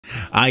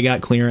I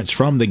got clearance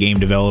from the game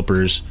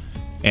developers,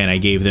 and I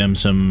gave them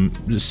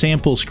some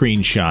sample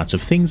screenshots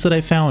of things that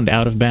I found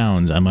out of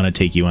bounds. I'm going to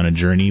take you on a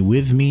journey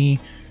with me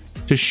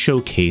to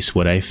showcase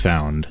what I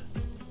found.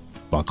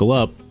 Buckle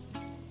up.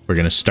 We're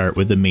going to start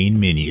with the main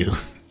menu.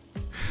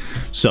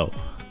 So,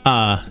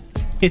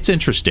 it's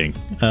interesting.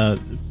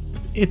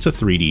 It's a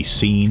 3D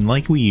scene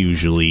like we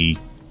usually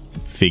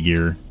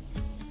figure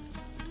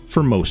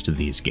for most of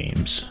these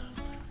games.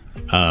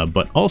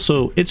 But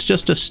also, it's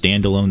just a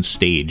standalone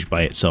stage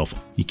by itself.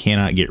 You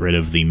cannot get rid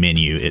of the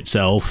menu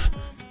itself.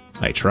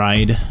 I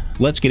tried.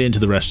 Let's get into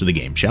the rest of the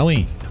game, shall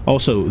we?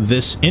 Also,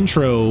 this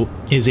intro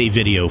is a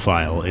video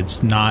file.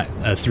 It's not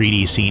a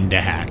 3D scene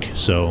to hack,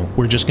 so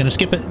we're just going to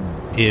skip it.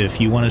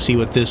 If you want to see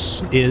what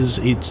this is,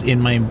 it's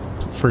in my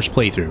first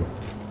playthrough.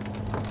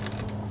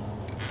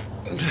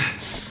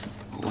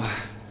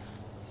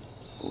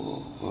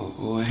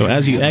 So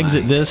as you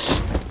exit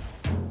this,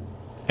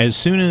 as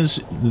soon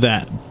as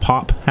that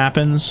pop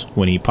happens,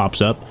 when he pops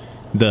up,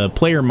 the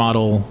player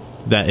model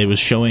that it was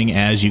showing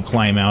as you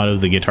climb out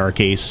of the guitar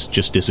case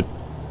just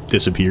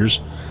disappears.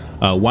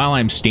 While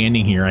I'm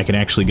standing here, I can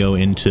actually go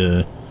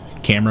into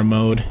camera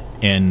mode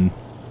and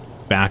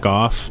back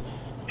off.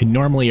 And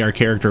normally our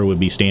character would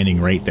be standing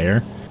right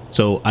there.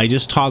 So I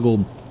just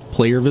toggled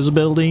player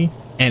visibility,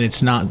 and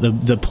it's not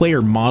the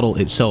player model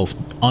itself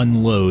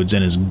unloads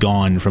and is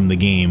gone from the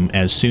game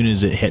as soon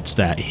as it hits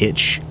that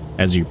hitch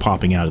as you're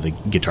popping out of the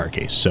guitar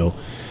case. So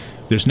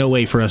there's no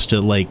way for us to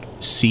like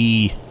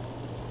see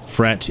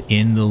Fret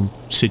in the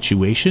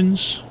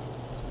situations,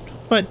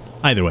 but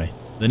either way,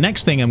 the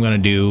next thing I'm going to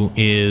do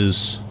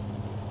is,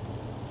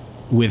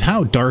 with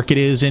how dark it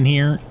is in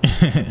here,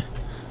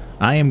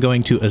 I am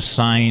going to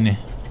assign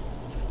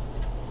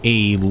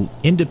a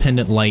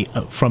independent light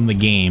from the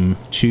game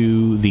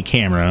to the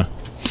camera.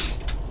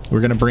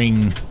 We're going to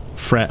bring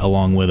Fret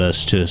along with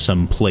us to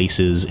some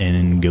places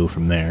and go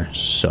from there.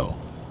 So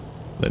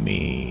let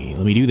me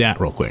do that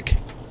real quick.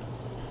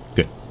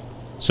 Good.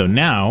 So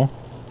now,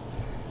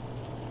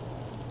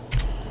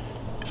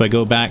 if I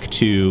go back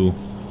to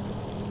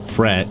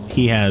Fret,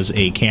 he has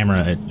a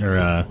camera or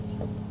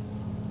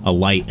a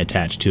light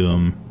attached to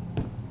him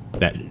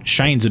that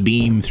shines a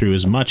beam through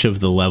as much of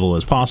the level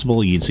as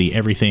possible. You can see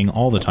everything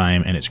all the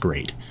time, and it's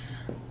great.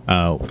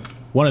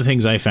 One of the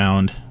things I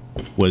found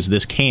was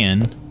this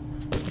can,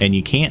 and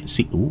you can't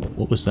see... Ooh,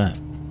 what was that?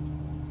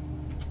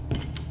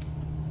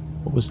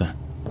 What was that?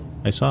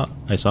 I saw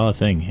a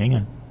thing. Hang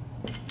on.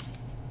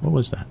 What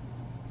was that?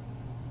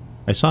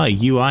 I saw a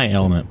UI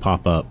element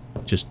pop up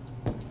just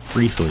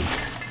briefly.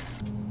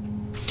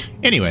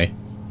 Anyway,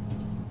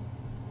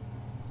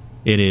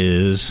 it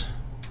is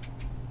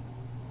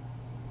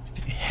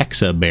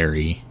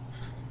Hexaberry.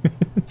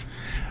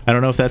 I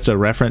don't know if that's a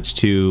reference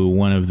to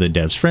one of the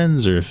dev's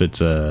friends, or if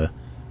it's a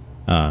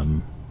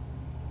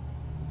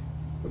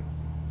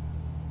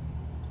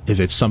if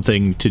it's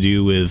something to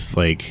do with,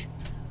 like,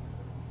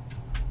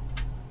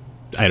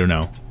 I don't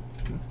know.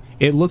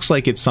 It looks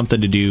like it's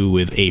something to do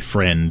with a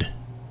friend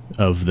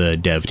of the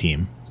dev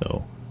team.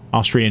 So,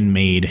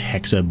 Austrian-made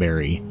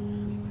Hexaberry.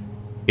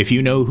 If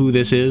you know who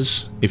this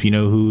is, if you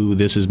know who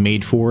this is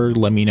made for,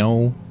 let me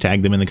know.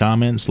 Tag them in the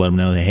comments. Let them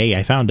know that, hey,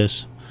 I found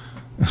this.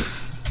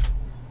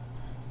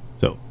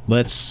 So,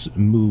 let's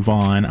move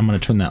on. I'm going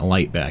to turn that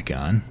light back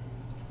on.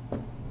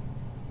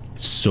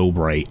 It's so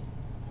bright.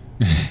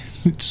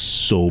 It's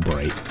so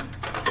bright.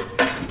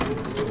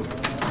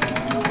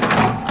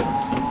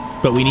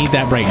 But we need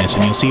that brightness,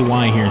 and you'll see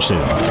why here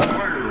soon.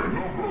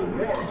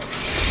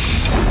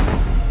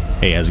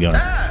 Hey, how's it going?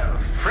 Oh,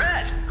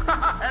 Fred!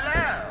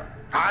 Hello!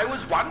 I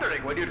was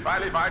wondering when you'd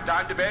finally find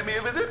time to pay me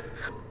a visit.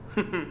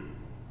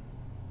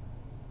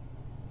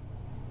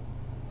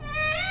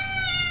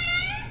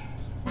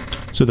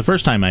 So the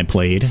first time I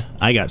played,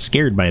 I got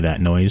scared by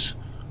that noise.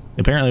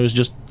 Apparently it was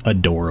just a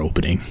door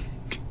opening.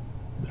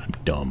 I'm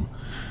dumb.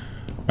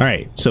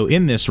 Alright, so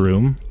in this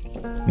room,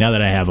 now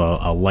that I have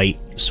a light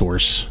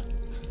source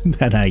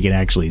that I can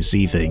actually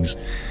see things,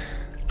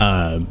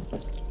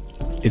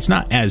 it's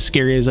not as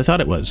scary as I thought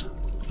it was.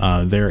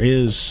 There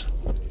is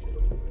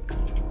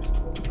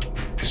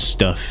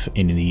stuff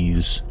in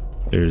these.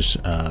 There's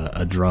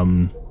a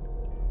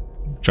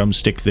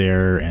drumstick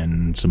there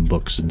and some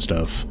books and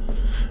stuff.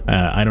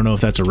 I don't know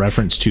if that's a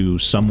reference to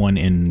someone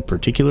in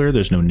particular.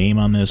 There's no name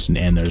on this,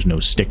 and there's no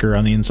sticker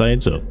on the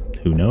inside, so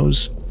who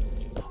knows.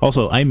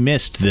 Also, I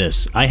missed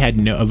this. I had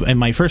no, in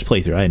my first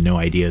playthrough, I had no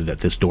idea that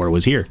this door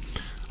was here.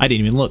 I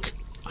didn't even look.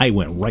 I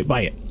went right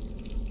by it.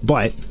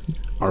 But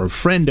our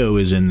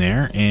friendo is in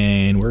there,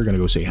 and we're gonna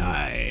go say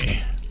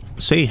hi.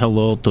 Say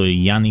hello to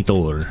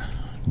Janitor,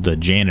 the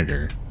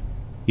janitor.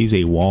 He's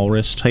a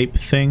walrus type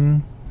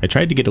thing. I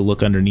tried to get a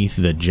look underneath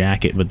the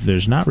jacket, but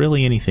there's not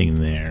really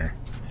anything there.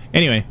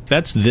 Anyway,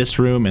 that's this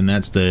room, and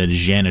that's the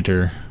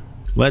janitor.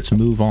 Let's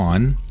move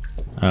on.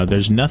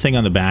 There's nothing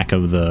on the back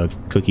of the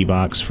cookie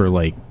box for,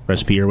 like,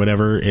 recipe or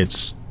whatever.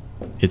 It's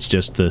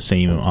just the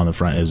same on the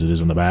front as it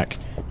is on the back.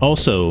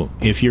 Also,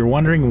 if you're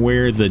wondering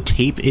where the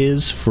tape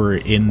is for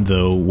in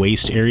the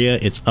waist area,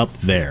 it's up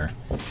there.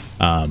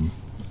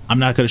 I'm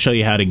not going to show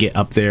you how to get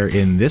up there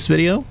in this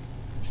video.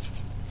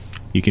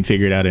 You can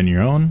figure it out on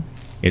your own.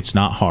 It's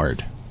not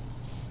hard.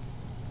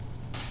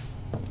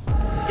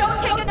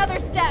 Don't take another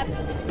step.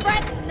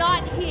 Fred's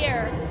not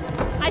here.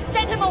 I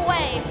sent him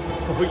away.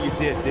 Oh, you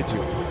did you?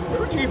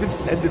 Where would you even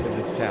send him in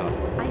this town?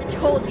 I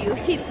told you,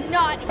 he's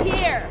not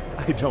here.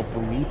 I don't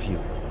believe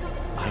you.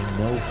 I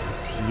know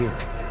he's here.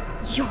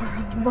 You're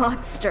a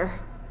monster.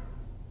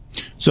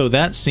 So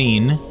that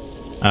scene,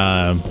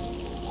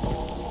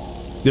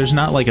 there's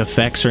not like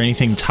effects or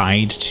anything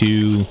tied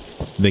to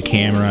the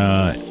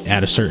camera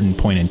at a certain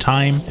point in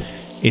time.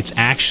 It's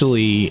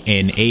actually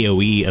an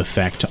AoE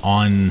effect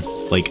on,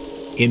 like,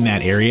 in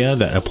that area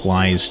that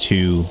applies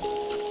to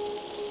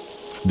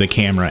the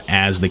camera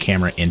as the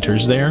camera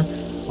enters there.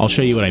 I'll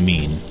show you what I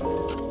mean.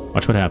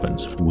 Watch what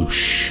happens.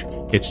 Whoosh.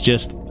 It's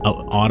just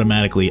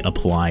automatically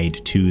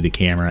applied to the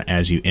camera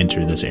as you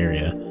enter this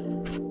area,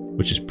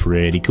 which is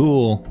pretty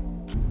cool.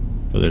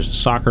 So there's a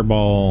soccer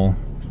ball.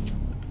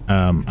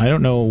 I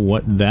don't know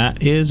what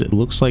that is. It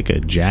looks like a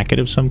jacket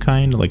of some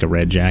kind, like a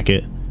red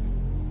jacket.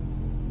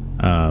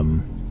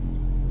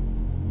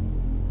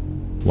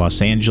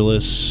 Los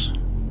Angeles.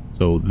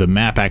 So the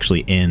map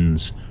actually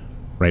ends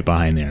right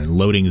behind there.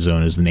 Loading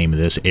zone is the name of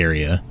this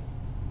area.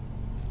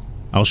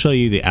 I'll show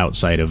you the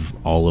outside of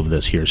all of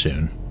this here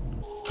soon.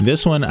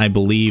 This one, I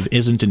believe,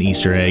 isn't an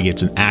Easter egg.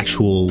 It's an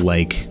actual,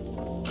 like,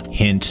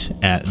 hint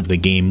at the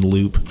game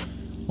loop.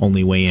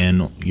 Only way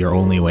in, your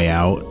only way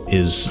out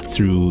is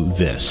through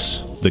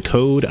this. The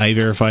code I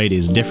verified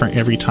is different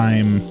every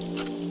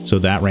time, so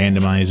that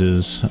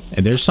randomizes.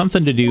 And there's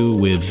something to do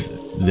with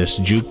this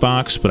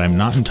jukebox, but I'm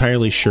not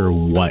entirely sure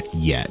what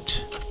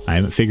yet. I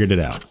haven't figured it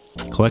out.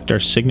 Collect our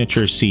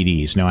signature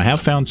CDs. Now, I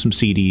have found some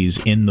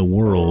CDs in the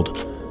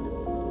world.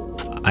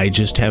 I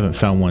just haven't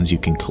found ones you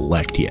can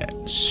collect yet,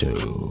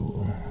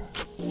 so...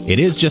 It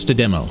is just a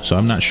demo, so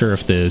I'm not sure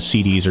if the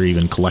CDs are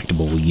even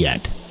collectible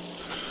yet.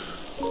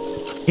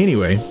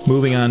 Anyway,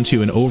 moving on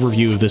to an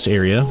overview of this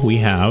area, we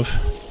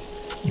have,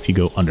 if you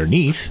go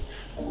underneath,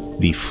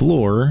 the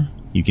floor,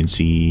 you can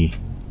see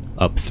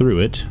up through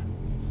it.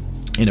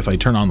 And if I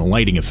turn on the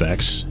lighting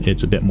effects,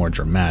 it's a bit more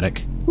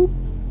dramatic. Oop.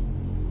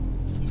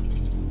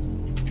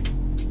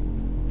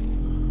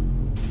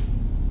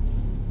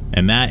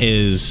 And that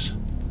is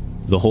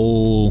the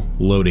whole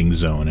loading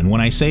zone. And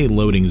when I say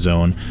loading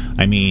zone,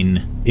 I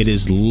mean it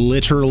is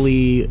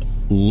literally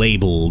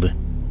labeled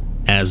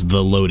as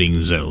the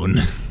loading zone.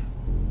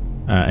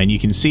 And you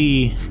can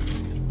see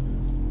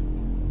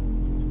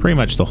pretty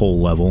much the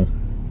whole level.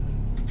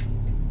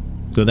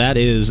 So that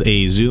is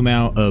a zoom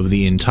out of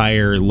the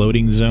entire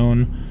loading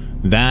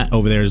zone. That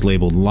over there is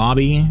labeled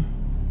lobby.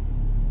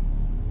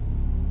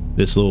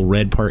 This little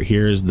red part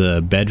here is the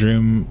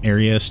bedroom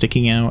area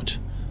sticking out.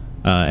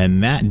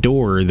 And that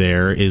door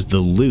there is the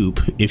loop.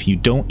 If you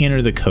don't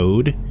enter the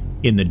code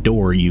in the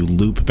door, you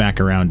loop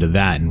back around to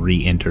that and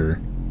re-enter.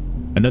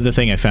 Another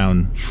thing I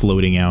found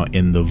floating out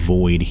in the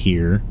void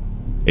here,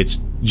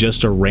 it's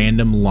just a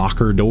random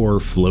locker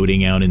door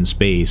floating out in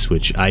space,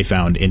 which I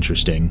found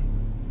interesting.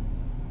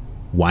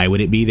 Why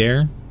would it be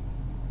there?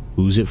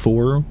 Who's it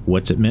for?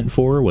 What's it meant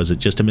for? Was it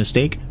just a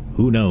mistake?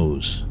 Who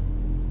knows?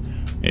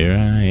 Here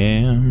I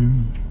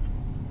am,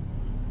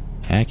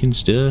 hacking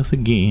stuff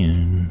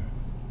again.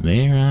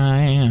 There I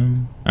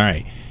am.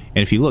 Alright,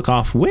 and if you look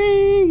off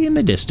way in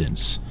the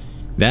distance,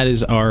 that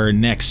is our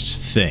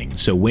next thing.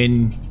 So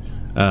when,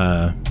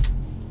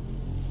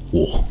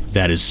 whoa,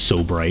 that is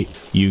so bright.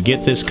 You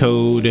get this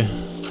code,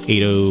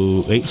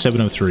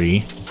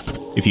 8703.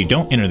 If you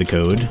don't enter the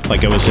code,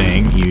 like I was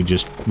saying, you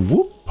just,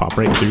 whoop, pop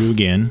right through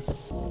again.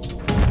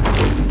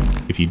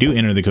 If you do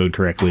enter the code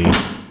correctly,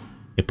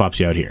 it pops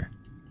you out here.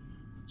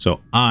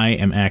 So I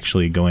am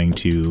actually going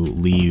to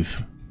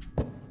leave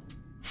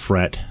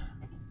Fret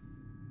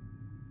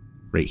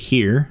right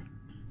here,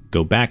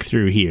 go back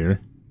through here,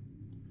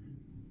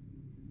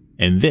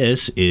 and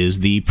this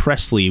is the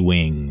Presley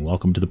Wing.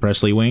 Welcome to the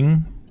Presley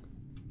Wing.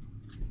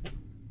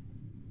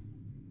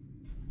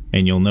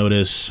 And you'll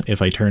notice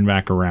if I turn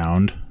back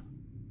around,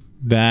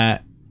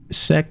 that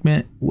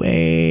segment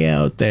way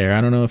out there,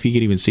 I don't know if you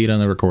can even see it on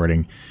the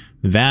recording,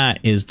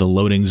 that is the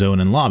loading zone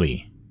and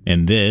lobby.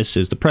 And this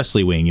is the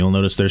Presley Wing. You'll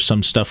notice there's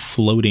some stuff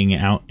floating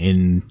out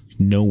in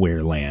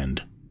nowhere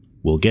land.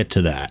 We'll get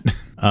to that.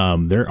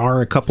 There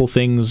are a couple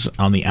things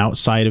on the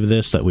outside of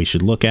this that we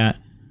should look at.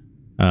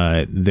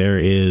 There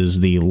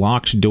is the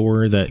locked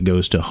door that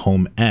goes to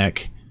home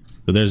ec.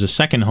 So there's a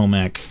second home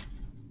ec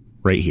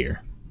right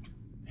here.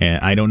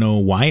 And I don't know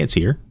why it's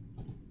here,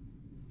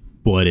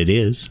 but it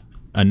is.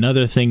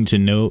 Another thing to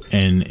note,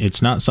 and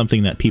it's not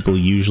something that people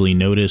usually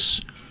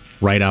notice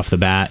right off the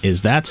bat,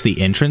 is that's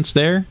the entrance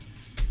there.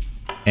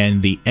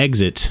 And the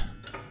exit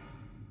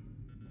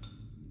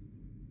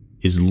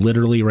is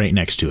literally right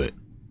next to it.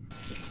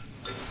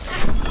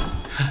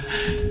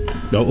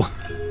 Oh.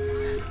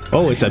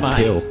 Oh, it's a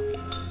pill.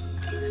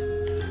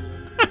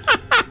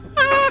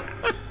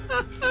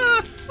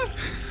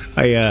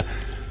 I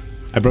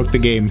broke the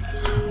game.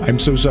 I'm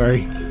so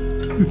sorry.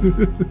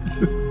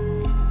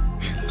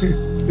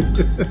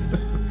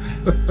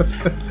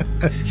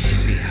 This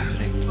can't be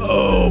happening.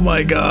 Oh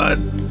my god.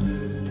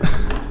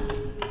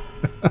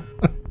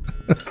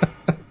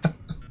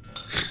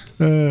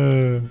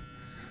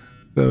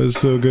 That was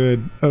so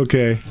good.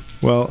 Okay.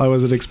 Well, I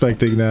wasn't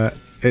expecting that.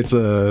 It's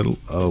a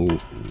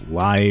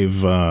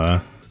live,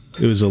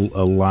 it was a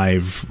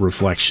live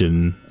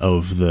reflection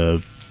of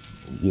the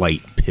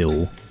light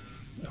pill.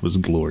 It was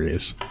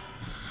glorious.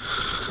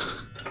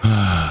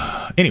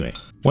 Anyway,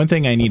 one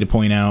thing I need to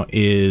point out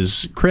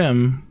is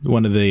Krim,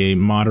 one of the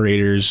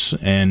moderators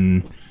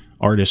and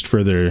artist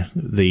for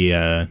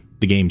the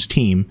game's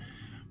team,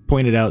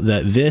 pointed out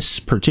that this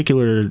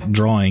particular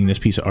drawing, this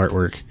piece of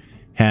artwork,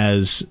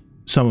 has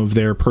some of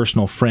their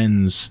personal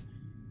friends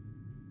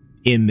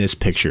in this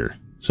picture.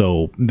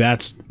 So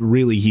that's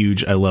really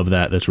huge. I love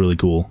that. That's really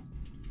cool.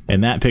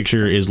 And that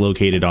picture is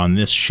located on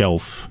this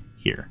shelf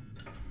here.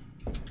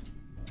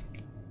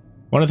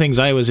 One of the things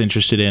I was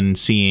interested in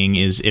seeing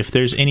is if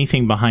there's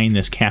anything behind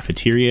this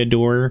cafeteria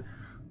door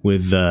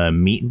with the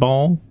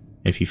meatball.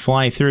 If you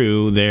fly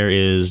through, there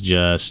is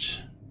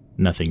just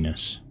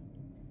nothingness.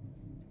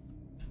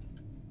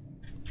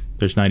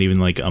 There's not even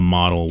like a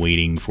model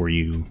waiting for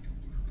you.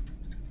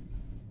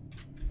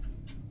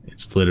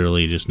 It's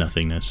literally just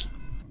nothingness.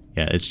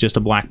 Yeah, it's just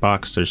a black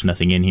box. There's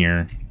nothing in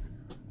here.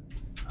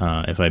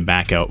 If I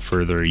back out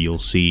further, you'll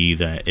see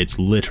that it's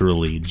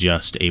literally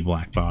just a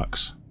black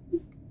box.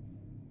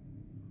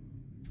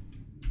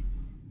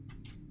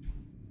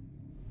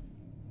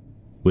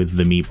 With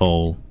the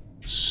meatball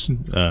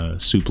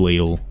soup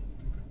ladle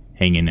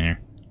hanging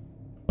there.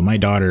 My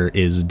daughter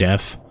is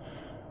deaf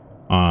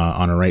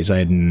on her right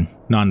side and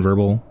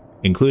nonverbal,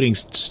 including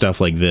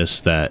stuff like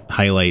this that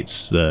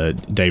highlights the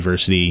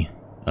diversity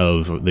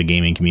of the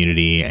gaming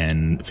community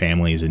and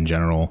families in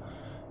general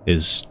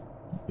is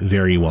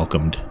very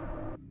welcomed.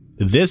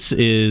 This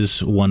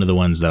is one of the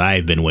ones that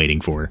I've been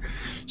waiting for.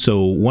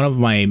 So one of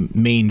my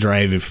main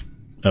drive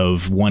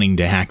of wanting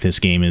to hack this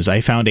game is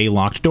I found a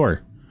locked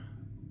door.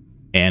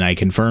 And I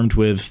confirmed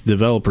with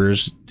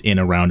developers in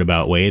a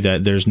roundabout way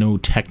that there's no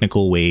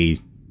technical way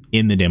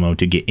in the demo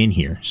to get in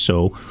here.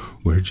 So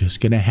we're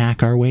just going to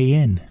hack our way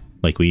in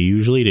like we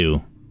usually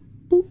do.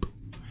 Boop.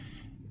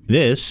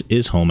 This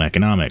is home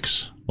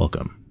economics.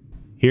 Welcome.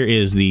 Here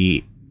is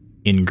the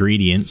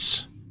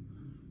ingredients.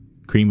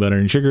 Cream, butter,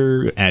 and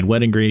sugar. Add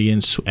wet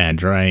ingredients. Add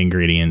dry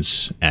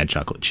ingredients. Add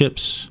chocolate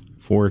chips.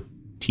 4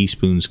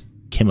 teaspoons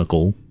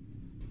chemical.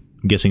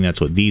 I'm guessing that's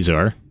what these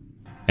are.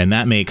 And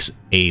that makes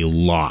a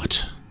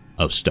lot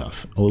of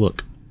stuff. Oh,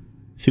 look.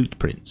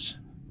 Footprints.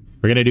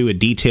 We're going to do a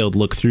detailed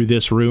look through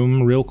this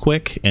room real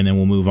quick, and then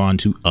we'll move on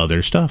to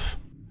other stuff.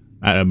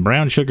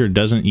 Brown sugar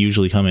doesn't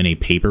usually come in a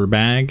paper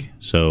bag,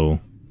 so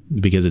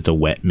because it's a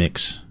wet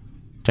mix,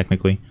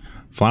 technically.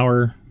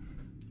 Flour.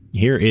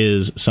 Here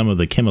is some of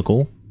the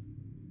chemical.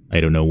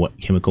 I don't know what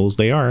chemicals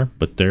they are,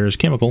 but there's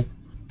chemical.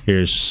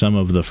 Here's some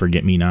of the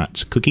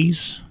forget-me-nots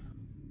cookies.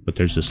 But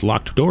there's this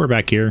locked door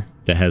back here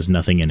that has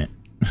nothing in it.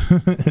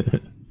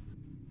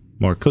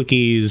 More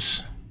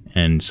cookies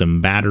and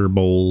some batter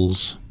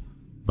bowls,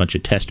 a bunch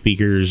of test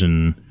beakers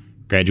and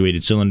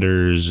graduated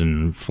cylinders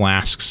and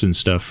flasks and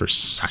stuff for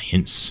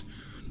science.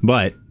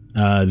 But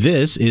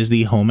this is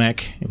the home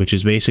ec, which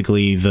is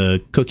basically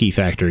the cookie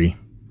factory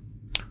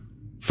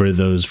for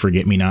those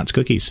forget-me-nots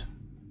cookies.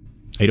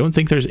 I don't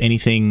think there's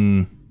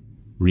anything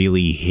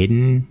really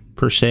hidden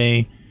per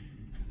se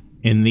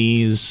in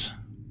these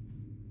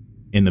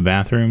in the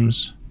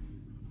bathrooms.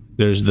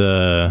 There's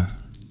that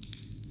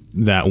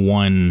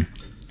one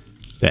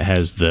that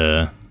has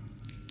that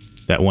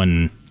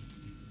one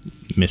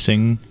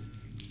missing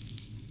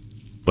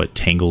but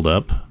tangled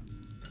up,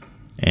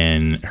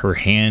 and her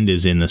hand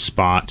is in the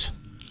spot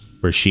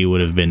where she would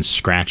have been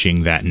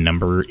scratching that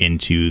number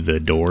into the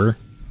door.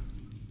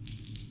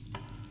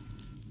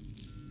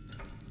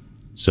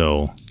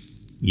 So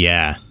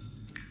yeah,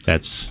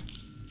 that's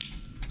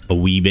a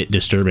wee bit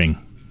disturbing.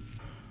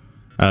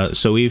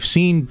 So we've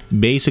seen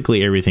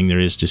basically everything there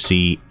is to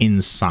see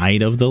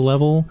inside of the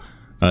level.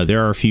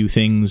 There are a few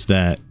things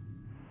that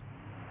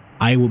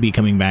I will be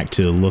coming back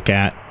to look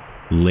at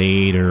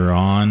later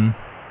on.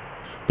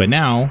 But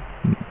now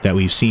that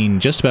we've seen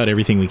just about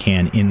everything we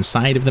can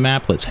inside of the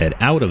map, let's head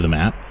out of the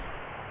map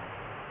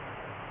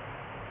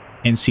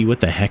and see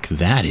what the heck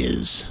that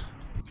is.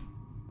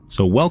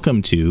 So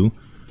welcome to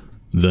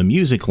the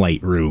music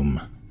light room.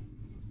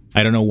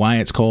 I don't know why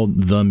it's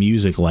called the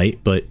music light,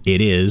 but it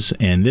is,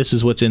 and this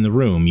is what's in the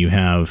room. You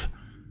have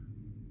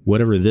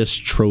whatever this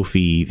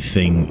trophy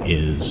thing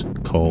is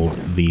called,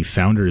 the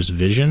Founder's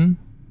Vision,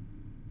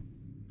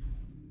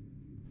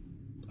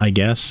 I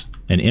guess.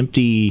 An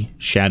empty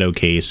shadow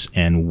case,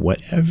 and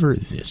whatever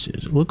this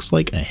is. It looks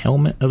like a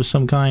helmet of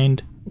some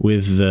kind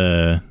with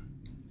the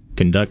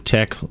Conduct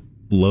Tech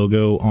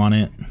logo on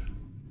it.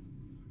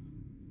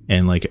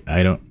 And like,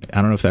 I don't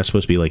know if that's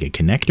supposed to be like a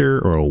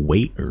connector or a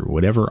weight or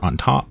whatever on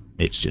top.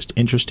 It's just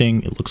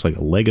interesting. It looks like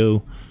a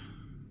Lego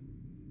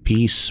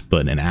piece,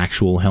 but an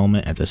actual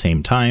helmet at the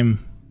same time.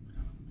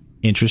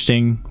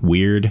 Interesting,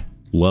 weird,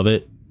 love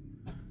it.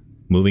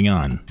 Moving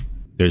on.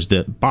 There's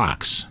the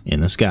box in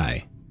the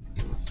sky.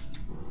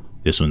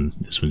 This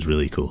one's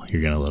really cool.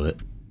 You're gonna love it.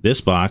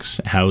 This box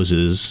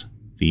houses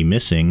the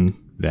missing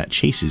that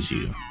chases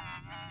you,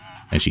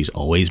 and she's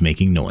always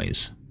making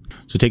noise.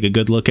 So take a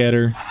good look at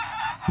her.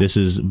 This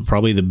is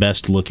probably the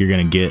best look you're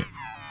gonna get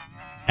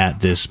at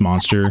this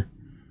monster.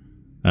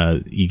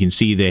 You can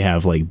see they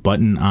have like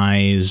button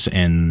eyes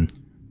and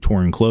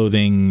torn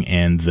clothing,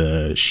 and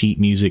the sheet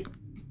music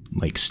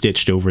like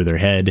stitched over their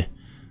head.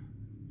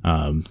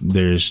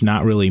 There's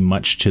not really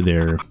much to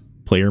their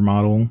player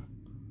model,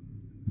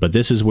 but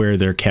this is where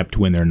they're kept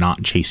when they're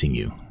not chasing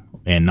you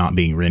and not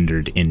being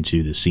rendered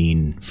into the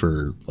scene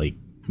for like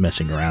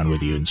messing around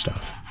with you and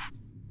stuff.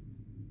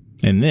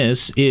 And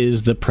this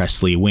is the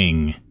Presley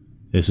Wing.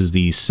 This is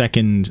the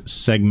second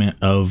segment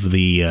of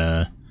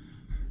the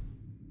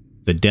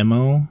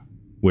demo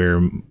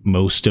where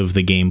most of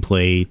the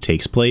gameplay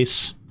takes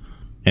place.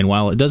 And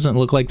while it doesn't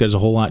look like there's a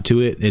whole lot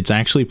to it, it's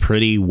actually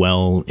pretty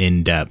well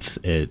in depth.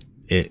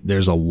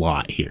 There's a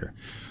lot here.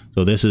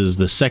 So this is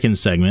the second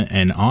segment,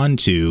 and on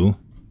to,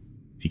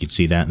 if you can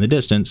see that in the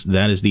distance,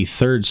 that is the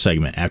third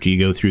segment. After you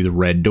go through the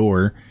red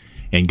door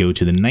and go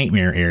to the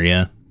nightmare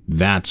area,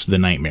 that's the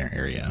nightmare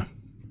area.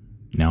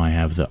 Now I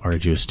have the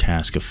arduous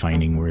task of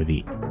finding where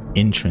the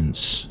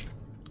entrance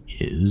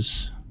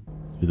is.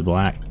 Through the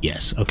black?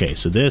 Yes. Okay,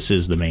 so this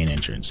is the main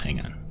entrance. Hang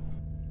on.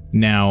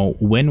 Now,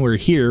 when we're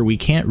here, we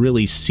can't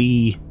really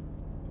see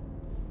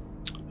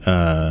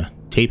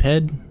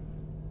Tapehead.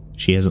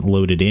 She hasn't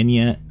loaded in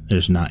yet.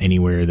 There's not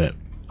anywhere that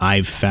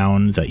I've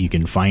found that you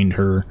can find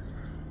her.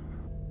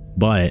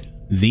 But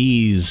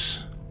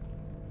these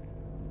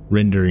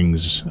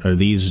renderings, or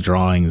these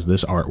drawings,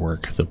 this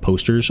artwork, the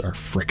posters are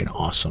freaking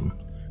awesome.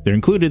 They're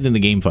included in the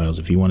game files.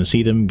 If you want to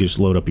see them, just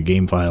load up your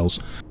game files.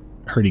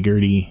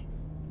 Hurdy-gurdy,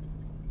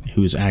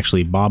 who is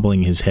actually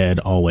bobbling his head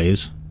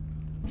always.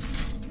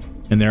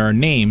 And there are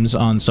names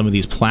on some of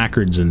these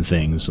placards and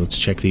things. Let's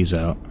check these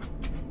out.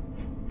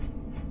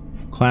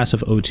 Class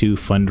of 02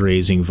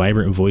 fundraising,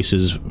 Vibrant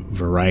Voices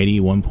Variety,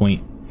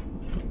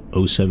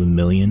 1.07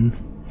 million.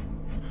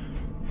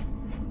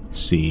 Let's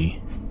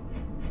see.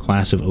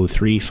 Class of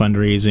 03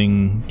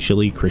 fundraising,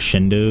 Chili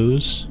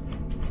Crescendos,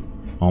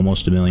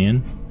 almost $1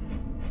 million.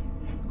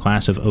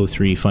 Class of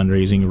 03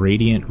 fundraising,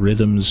 Radiant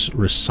Rhythms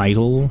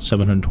Recital,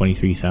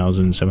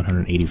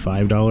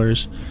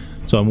 $723,785.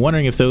 So I'm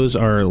wondering if those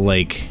are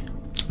like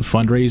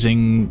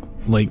fundraising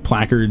like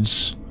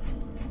placards.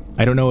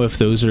 I don't know if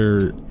those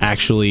are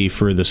actually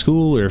for the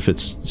school or if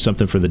it's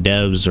something for the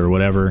devs or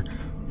whatever.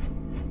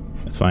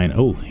 That's fine.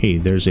 Oh, hey,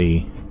 there's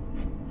a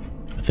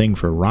thing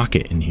for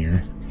Rockit in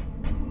here.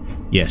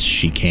 Yes,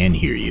 she can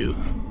hear you.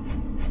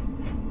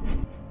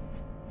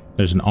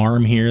 There's an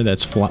arm here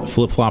that's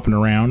flip-flopping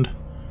around.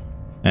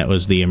 That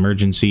was the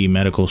emergency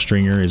medical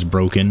stringer is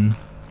broken.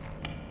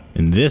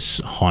 In this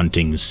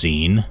haunting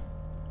scene,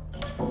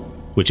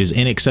 which is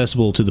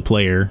inaccessible to the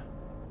player.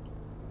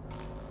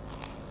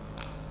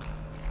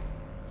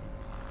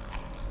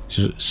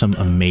 So some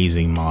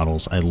amazing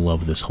models. I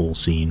love this whole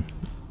scene.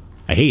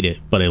 I hate it,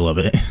 but I love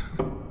it.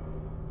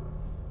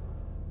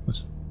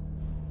 What's...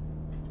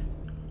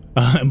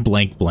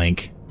 blank,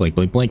 blank. Blank,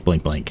 blank, blank,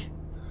 blank, blank.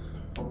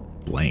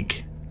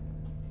 Blank.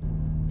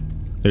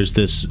 There's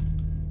this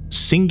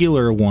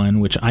singular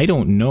one, which I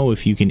don't know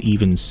if you can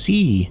even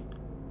see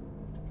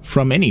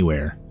from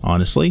anywhere,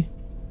 honestly.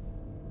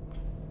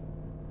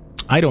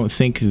 I don't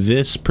think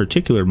this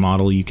particular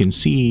model you can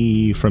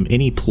see from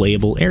any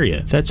playable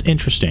area. That's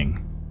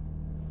interesting.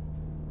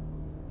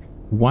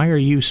 Why are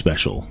you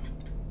special?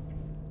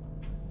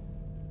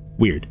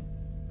 Weird.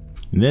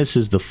 And this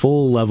is the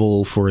full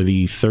level for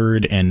the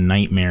third and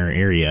nightmare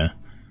area,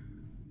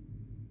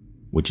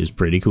 which is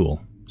pretty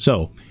cool.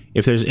 So,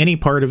 if there's any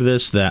part of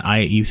this that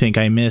you think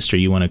I missed, or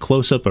you want a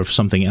close-up of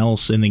something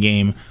else in the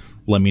game,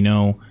 let me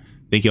know.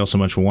 Thank you all so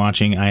much for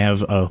watching. I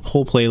have a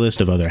whole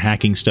playlist of other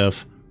hacking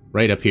stuff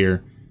right up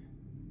here,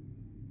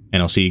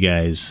 and I'll see you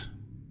guys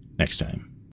next time.